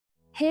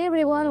Hey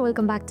everyone,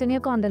 welcome back to new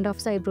content of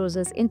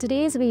Cybrosys. In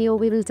today's video,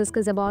 we will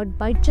discuss about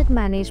budget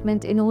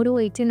management in Odoo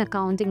 18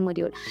 accounting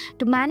module.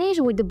 To manage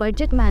with the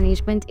budget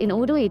management in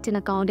Odoo 18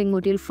 accounting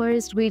module,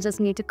 first we just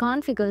need to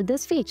configure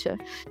this feature.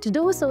 To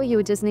do so,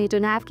 you just need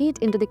to navigate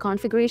into the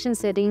configuration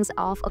settings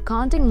of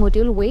accounting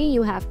module where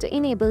you have to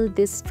enable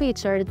this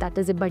feature, that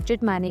is a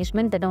budget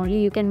management, that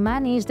only you can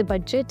manage the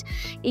budget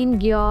in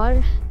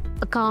your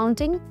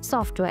accounting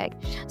software.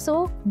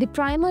 So the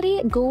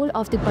primary goal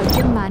of the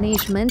budget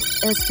management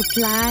is to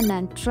plan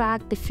and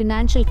track the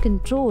financial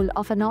control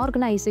of an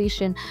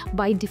organization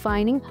by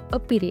defining a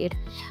period.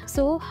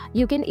 So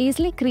you can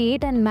easily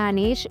create and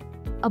manage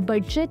a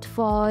budget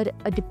for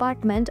a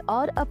department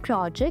or a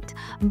project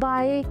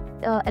by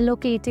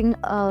allocating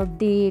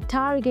the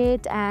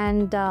target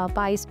and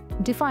by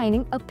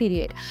defining a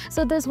period.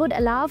 So this would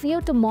allow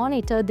you to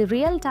monitor the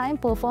real-time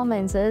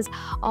performances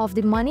of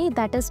the money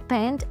that is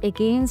spent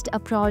against a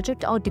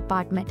project or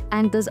department,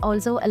 and this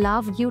also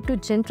allows you to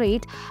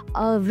generate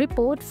a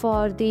report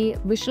for the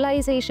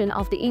visualization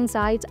of the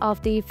insights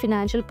of the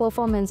financial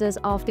performances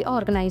of the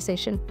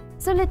organization.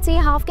 So let's see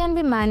how can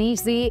we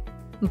manage the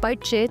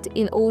budget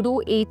in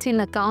Odoo 18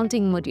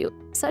 accounting module.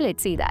 So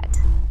let's see that.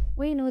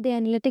 We know the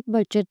analytic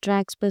budget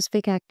tracks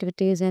specific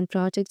activities and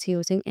projects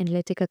using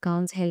analytic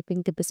accounts,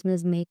 helping the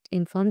business make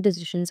informed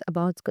decisions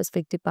about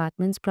specific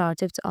departments,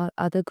 projects, or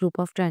other group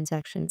of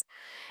transactions.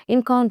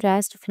 In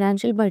contrast,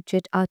 financial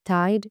budget are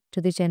tied to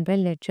the general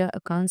ledger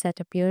accounts that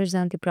appears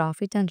on the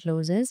profit and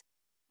losses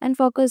and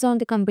focus on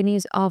the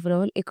company's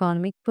overall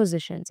economic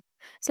positions.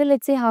 So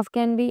let's see how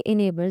can we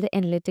enable the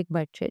analytic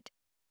budget.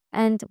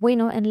 And we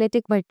know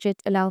analytic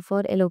budget allow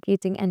for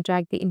allocating and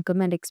track the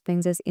income and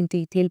expenses in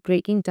detail,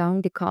 breaking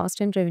down the cost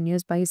and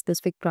revenues by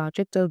specific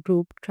project or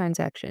group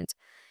transactions.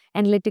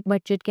 Analytic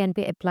budget can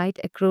be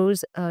applied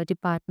across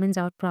departments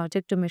or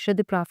project to measure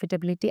the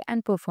profitability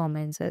and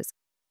performances.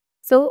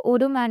 So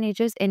Odoo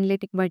manages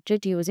analytic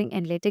budget using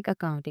analytic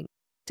accounting.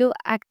 To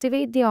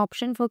activate the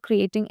option for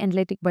creating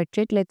analytic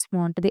budget, let's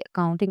move on to the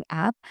accounting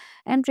app,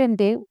 and from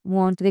there move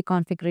on to the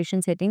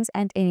configuration settings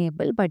and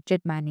enable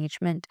budget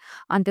management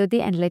under the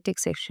analytics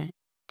section.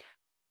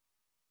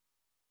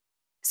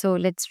 So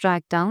let's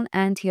drag down,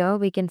 and here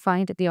we can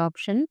find the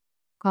option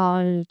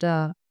called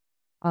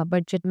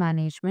budget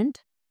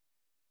management.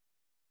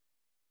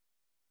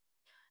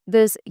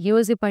 This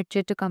use the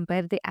budget to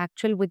compare the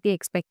actual with the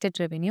expected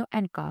revenue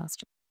and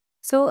cost.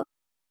 So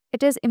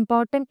it is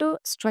important to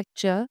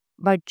structure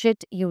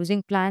budget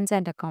using plans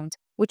and accounts,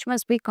 which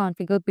must be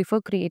configured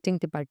before creating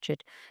the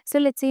budget. So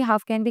let's see how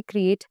can we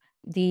create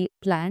the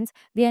plans.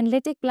 The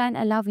analytic plan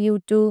allow you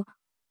to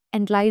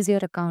analyze your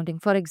accounting.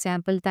 For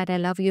example, that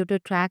allow you to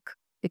track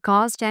the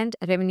cost and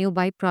revenue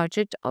by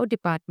project or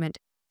department.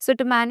 So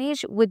to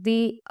manage with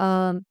the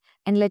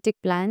analytic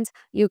plans,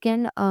 you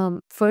can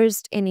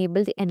first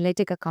enable the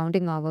analytic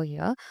accounting over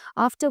here.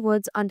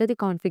 Afterwards, under the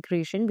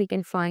configuration, we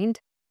can find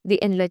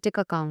the analytic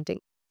accounting.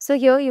 So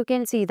here you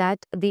can see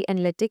that the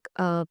analytic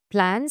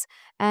plans,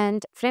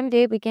 and from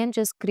there we can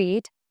just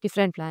create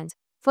different plans.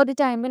 For the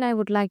time when I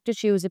would like to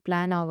choose a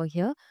plan over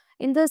here,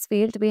 in this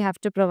field we have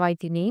to provide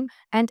the name,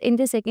 and in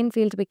the second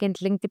field we can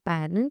link the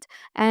parent,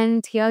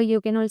 and here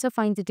you can also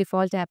find the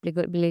default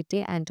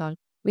applicability and all.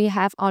 We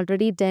have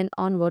already done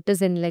on what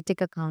is analytic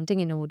accounting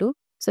in Odoo.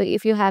 So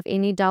if you have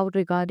any doubt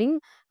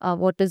regarding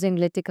what is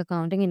analytic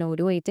accounting in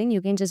Odoo 18,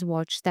 you can just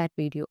watch that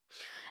video.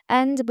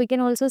 And we can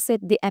also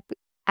set the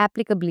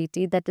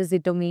applicability, that is the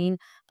domain,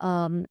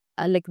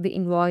 like the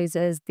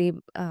invoices, the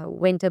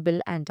vendor bill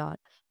and all.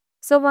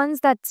 So once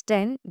that's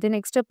done, the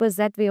next step is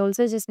that we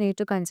also just need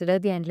to consider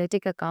the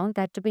analytic account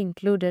that to be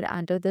included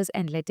under this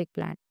analytic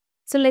plan.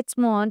 So let's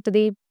move on to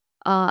the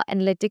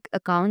analytic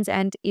accounts,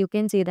 and you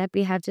can see that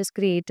we have just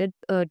created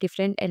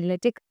different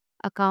analytic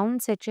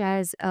accounts such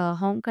as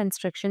home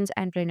constructions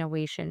and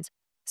renovations.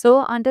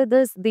 So under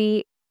this,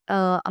 the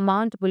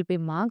amount will be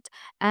marked,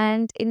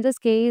 and in this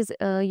case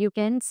you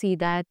can see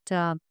that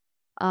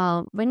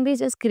when we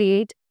just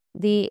create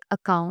the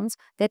accounts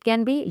that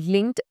can be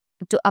linked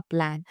to a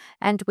plan,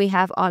 and we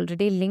have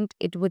already linked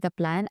it with a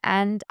plan,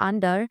 and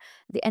under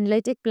the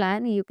analytic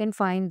plan you can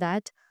find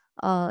that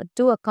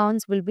two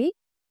accounts will be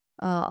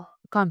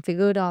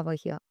configured over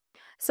here.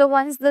 So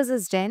once this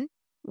is done,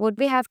 what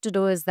we have to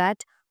do is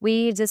that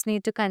we just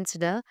need to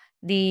consider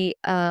the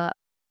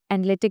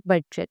analytic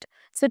budget.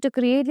 So to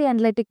create the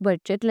analytic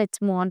budget,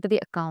 let's move on to the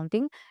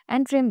accounting,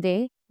 and from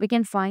there we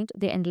can find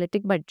the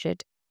analytic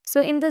budget.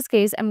 So in this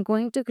case, I'm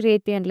going to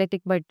create the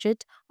analytic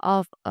budget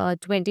of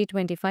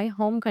 2025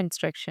 home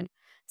construction.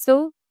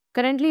 So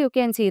currently you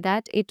can see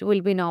that it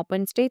will be in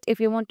open state. If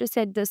you want to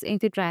set this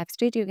into draft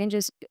state, you can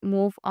just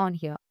move on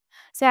here.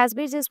 So as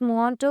we just move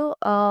on to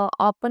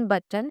open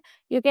button,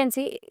 you can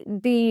see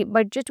the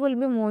budget will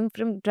be moving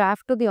from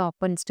draft to the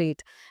open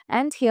state.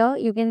 And here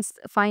you can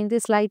find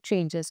the slight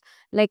changes.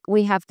 Like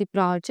we have the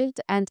project,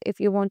 and if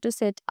you want to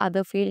set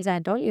other fields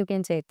and all, you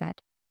can set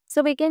that.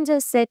 So we can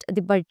just set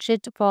the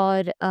budget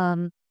for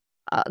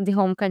the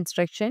home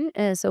construction.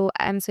 So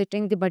I'm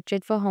setting the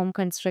budget for home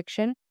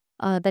construction,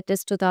 that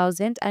is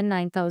 2000 and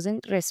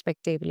 9000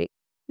 respectively.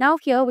 Now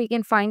here we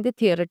can find the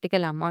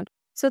theoretical amount.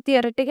 So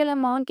theoretical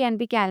amount can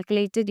be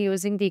calculated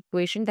using the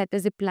equation, that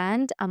is the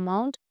planned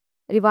amount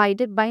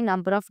divided by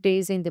number of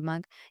days in the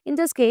month. In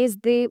this case,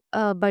 the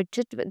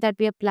budget that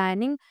we are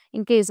planning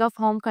in case of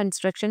home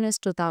construction is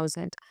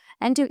 2000,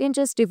 and you can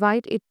just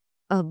divide it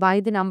by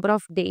the number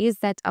of days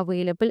that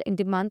available in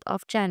the month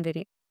of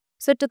January.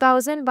 So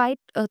 2000 by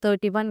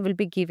 31 will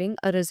be giving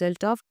a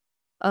result of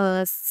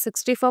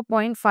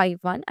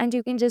 64.51, and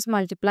you can just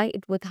multiply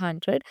it with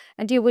 100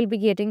 and you will be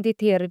getting the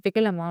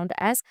theoretical amount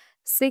as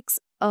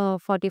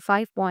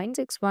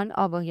 645.61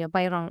 over here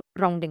by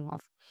rounding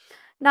off.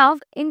 Now,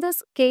 in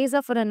this case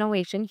of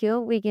renovation, here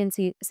we can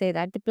say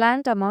that the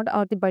planned amount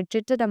or the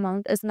budgeted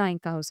amount is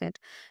 9,000.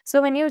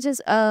 So when you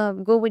just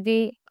go with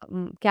the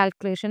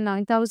calculation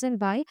 9,000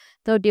 by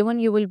 31,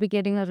 you will be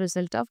getting a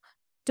result of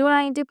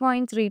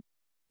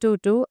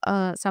 290.322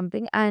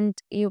 something, and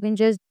you can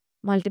just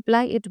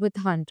multiply it with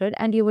 100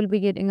 and you will be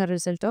getting a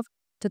result of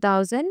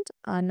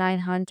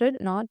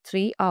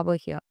 2,903 over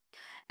here.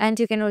 And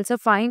you can also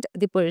find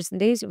the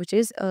percentage which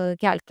is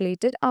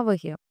calculated over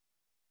here.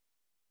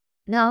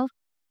 Now,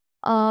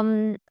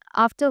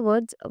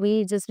 afterwards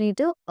we just need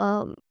to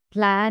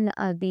plan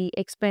the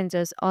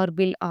expenses or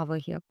bill over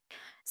here.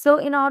 So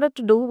in order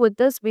to do with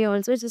this, we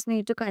also just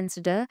need to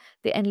consider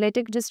the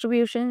analytic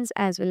distributions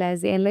as well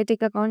as the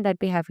analytic account that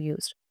we have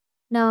used.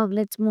 Now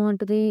let's move on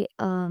to the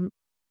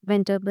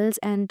vendor bills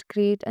and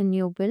create a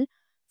new bill.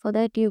 For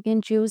that, you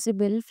can choose a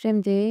bill.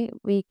 From there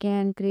we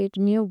can create a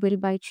new bill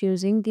by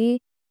choosing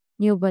the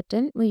new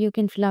button where you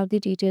can fill out the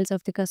details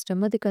of the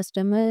customer. The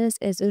customer is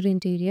Azure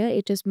Interior.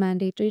 It is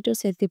mandatory to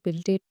set the bill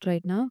date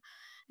right now,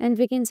 and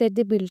we can set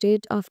the bill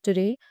date of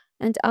today,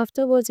 and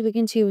afterwards we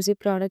can choose the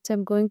product.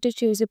 I'm going to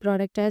choose the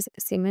product as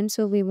cement.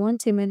 So we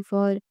want cement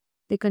for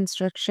the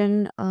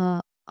construction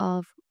of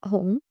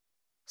home.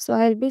 So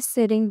I'll be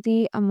setting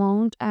the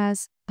amount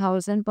as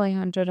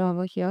 1,500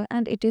 over here,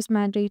 and it is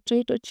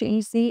mandatory to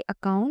change the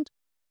account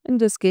in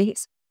this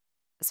case.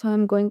 So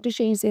I'm going to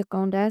change the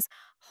account as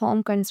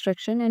home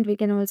construction, and we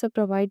can also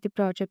provide the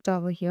project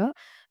over here.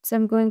 So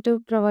I'm going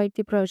to provide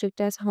the project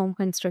as home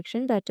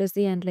construction, that is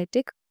the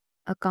analytic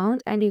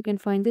account, and you can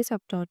find the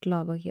subtotal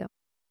over here.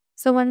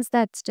 So once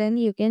that's done,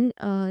 you can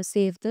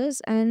save this,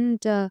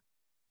 and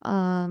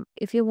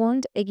if you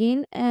want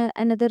again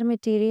another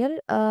material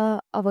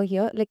over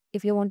here, like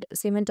if you want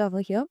cement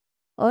over here,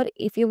 or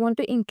if you want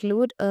to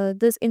include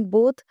this in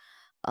both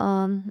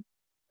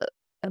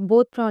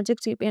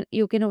projects,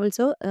 you can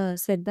also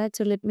set that.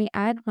 So let me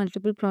add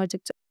multiple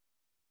projects.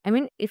 I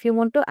mean, if you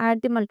want to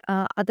add the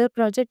other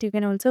project, you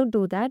can also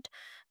do that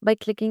by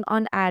clicking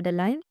on add a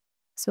line.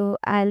 So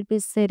I'll be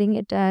setting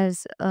it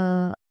as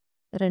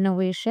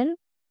renovation,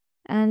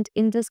 and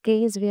in this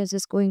case we are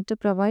just going to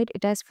provide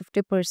it as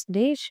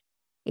 50%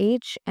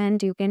 each,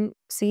 and you can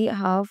see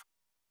how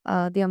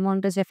the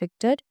amount is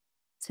affected.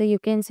 So you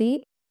can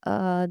see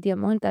the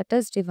amount that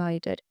is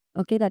divided.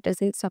 Okay, that is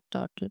the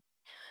subtotal.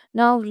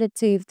 Now let's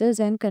save this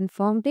and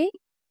confirm the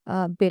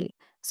bill.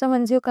 So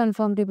once you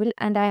confirm the bill,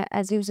 and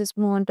as you just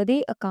move on to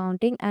the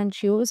accounting and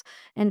choose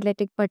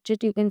analytic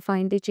budget, you can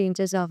find the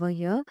changes over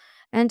here.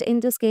 And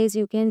in this case,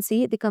 you can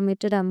see the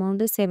committed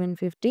amount is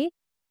 750.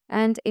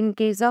 And in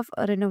case of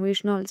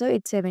renovation also,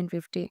 it's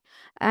 750.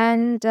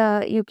 And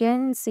you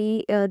can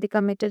see the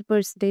committed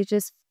percentage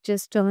is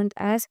just turned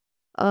as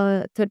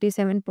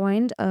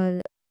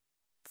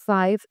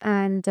 37.5,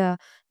 and the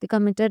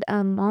committed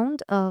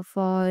amount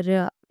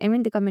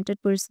the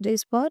committed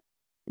percentage for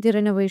the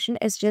renovation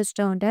is just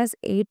turned as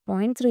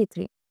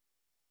 8.33.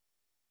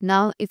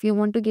 Now, if you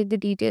want to get the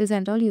details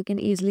and all, you can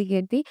easily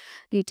get the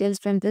details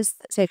from this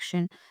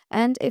section.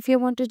 And if you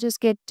want to just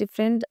get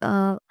different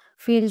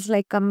fields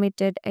like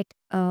committed,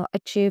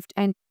 achieved,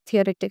 and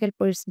theoretical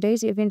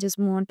percentage, you can just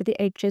move on to the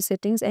HS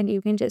settings and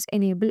you can just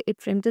enable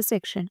it from this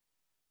section.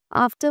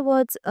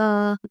 Afterwards,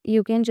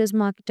 you can just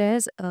mark it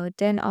as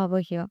 10 over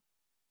here.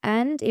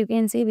 And you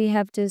can see we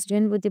have just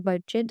done with the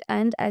budget,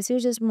 and as you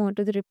just move on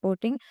to the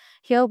reporting,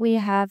 here we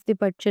have the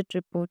budget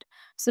report.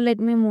 So let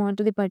me move on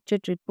to the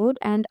budget report,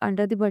 and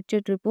under the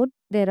budget report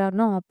there are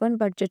no open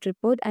budget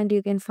report, and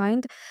you can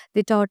find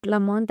the total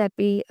amount that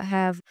we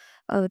have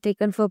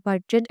taken for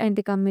budget, and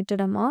the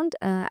committed amount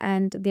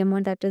and the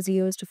amount that is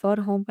used for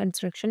home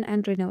construction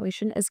and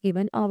renovation is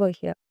given over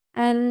here.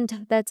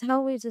 And that's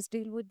how we just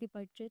deal with the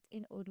budget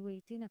in Odoo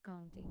 18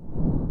 accounting.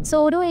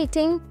 So Odoo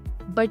 18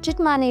 budget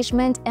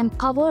management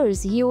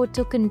empowers you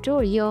to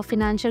control your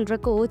financial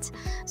records.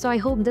 So I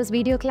hope this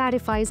video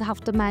clarifies how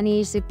to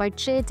manage the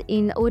budget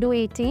in Odoo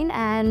 18.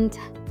 And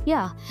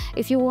yeah,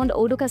 if you want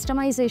Odoo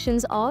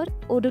customizations or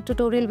Odoo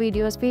tutorial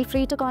videos, feel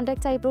free to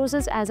contact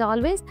Cybrosys. As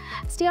always,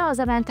 stay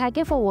awesome and thank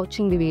you for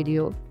watching the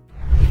video.